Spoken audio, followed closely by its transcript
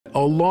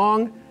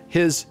Along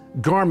his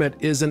garment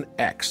is an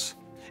X,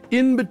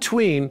 in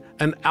between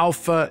an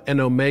alpha and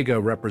omega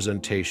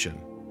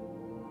representation.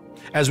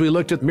 As we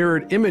looked at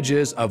mirrored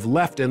images of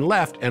left and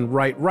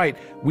right,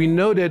 we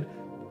noted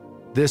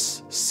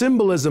this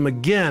symbolism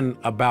again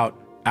about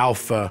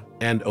alpha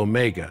and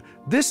omega,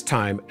 this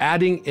time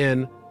adding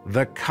in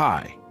the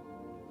chi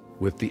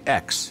with the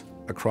X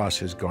across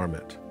his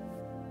garment.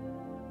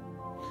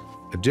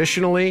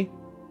 Additionally,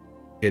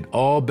 it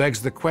all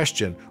begs the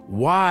question,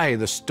 why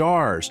the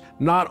stars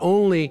not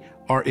only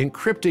are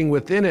encrypting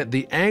within it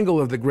the angle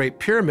of the Great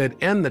Pyramid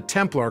and the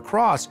Templar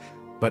cross,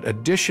 but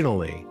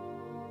additionally,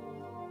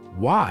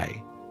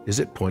 why is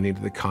it pointing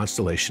to the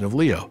constellation of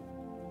Leo?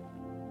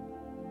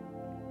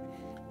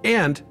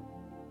 And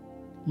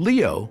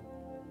Leo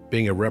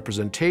being a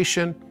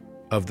representation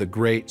of the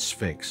Great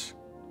Sphinx,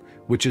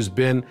 which has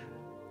been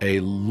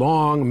a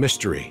long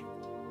mystery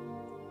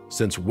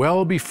since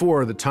well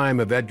before the time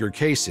of Edgar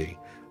Cayce,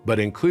 but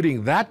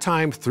including that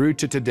time through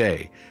to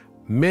today,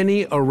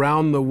 many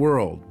around the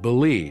world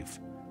believe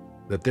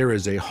that there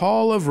is a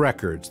hall of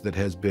records that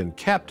has been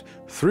kept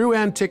through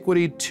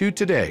antiquity to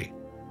today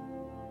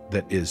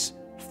that is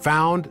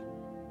found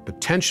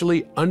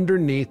potentially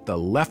underneath the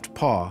left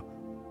paw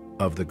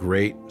of the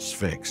Great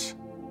Sphinx.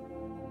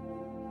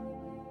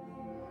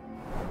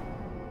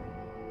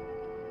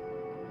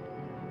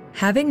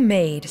 Having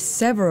made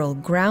several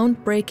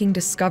groundbreaking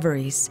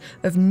discoveries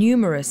of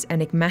numerous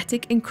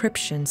enigmatic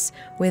encryptions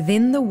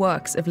within the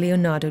works of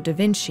Leonardo da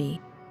Vinci,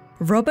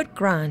 Robert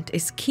Grant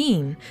is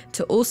keen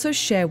to also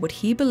share what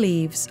he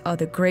believes are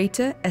the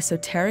greater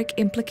esoteric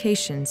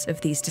implications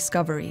of these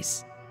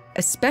discoveries,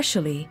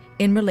 especially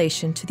in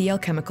relation to the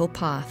alchemical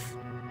path.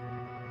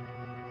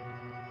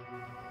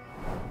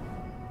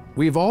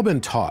 We've all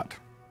been taught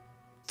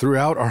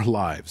throughout our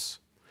lives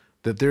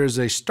that there is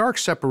a stark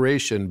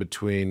separation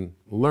between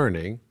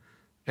learning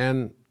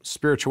and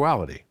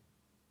spirituality,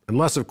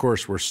 unless, of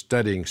course, we're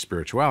studying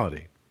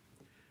spirituality.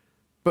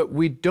 But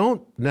we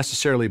don't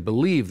necessarily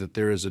believe that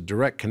there is a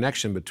direct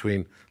connection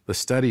between the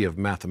study of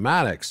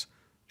mathematics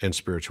and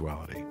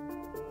spirituality.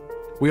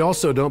 We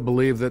also don't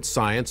believe that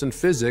science and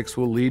physics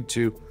will lead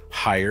to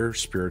higher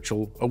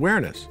spiritual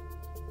awareness.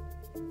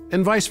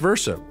 And vice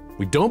versa.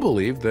 We don't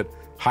believe that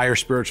higher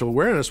spiritual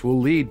awareness will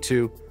lead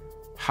to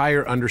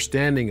higher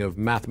understanding of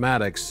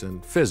mathematics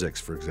and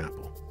physics, for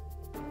example.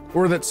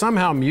 Or that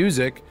somehow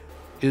music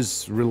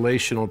is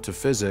relational to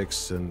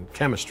physics and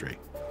chemistry.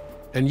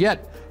 And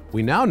yet,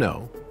 we now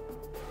know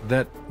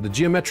that the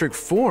geometric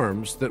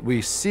forms that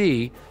we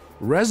see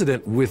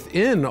resident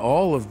within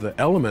all of the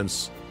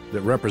elements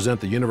that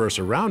represent the universe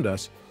around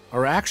us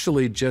are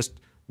actually just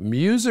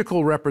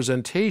musical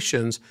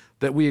representations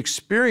that we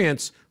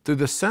experience through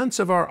the sense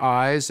of our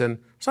eyes and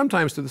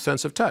sometimes through the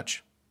sense of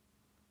touch.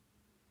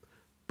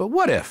 But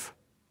what if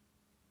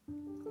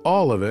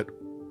all of it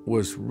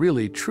was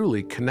really,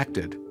 truly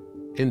connected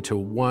into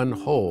one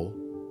whole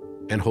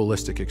and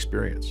holistic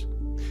experience?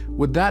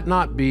 Would that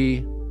not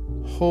be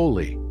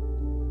holy?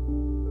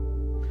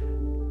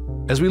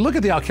 As we look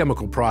at the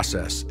alchemical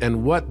process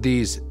and what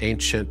these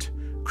ancient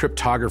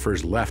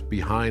cryptographers left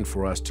behind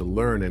for us to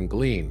learn and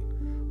glean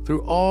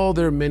through all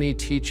their many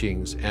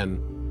teachings and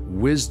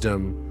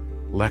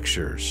wisdom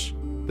lectures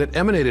that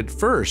emanated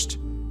first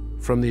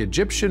from the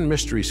Egyptian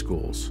mystery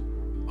schools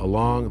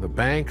along the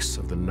banks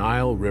of the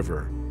Nile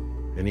River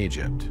in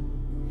Egypt,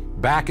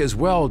 back as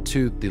well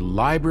to the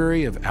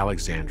Library of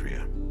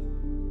Alexandria.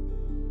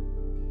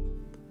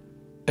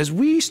 As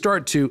we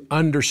start to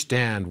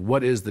understand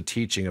what is the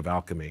teaching of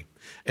alchemy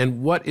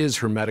and what is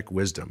Hermetic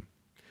wisdom,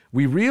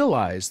 we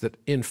realize that,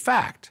 in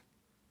fact,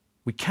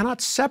 we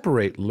cannot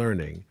separate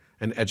learning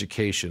and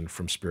education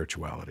from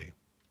spirituality.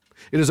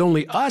 It is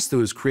only us who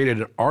has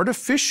created an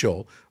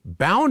artificial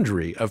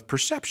boundary of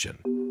perception.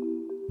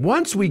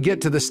 Once we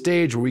get to the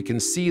stage where we can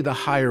see the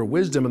higher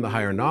wisdom and the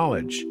higher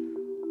knowledge,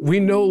 we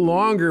no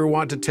longer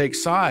want to take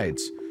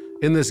sides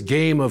in this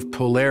game of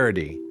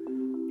polarity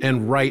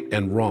and right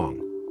and wrong.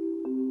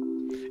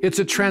 It's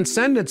a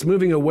transcendence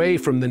moving away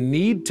from the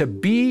need to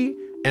be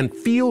and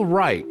feel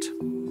right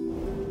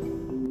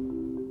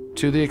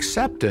to the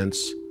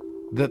acceptance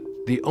that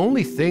the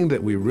only thing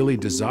that we really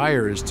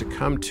desire is to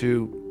come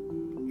to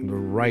the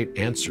right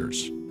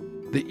answers.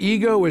 The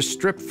ego is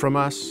stripped from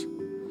us,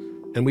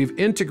 and we've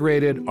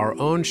integrated our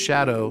own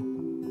shadow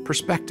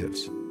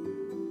perspectives.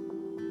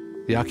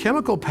 The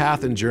alchemical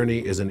path and journey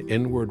is an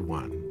inward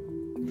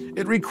one.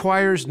 It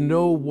requires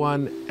no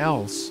one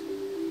else.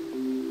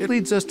 It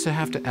leads us to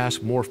have to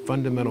ask more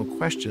fundamental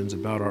questions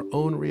about our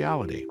own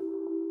reality.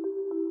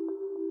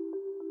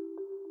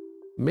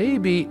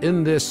 Maybe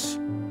in this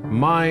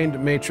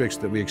mind matrix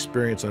that we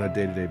experience on a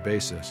day-to-day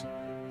basis,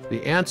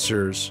 the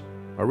answers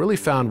are really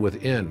found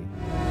within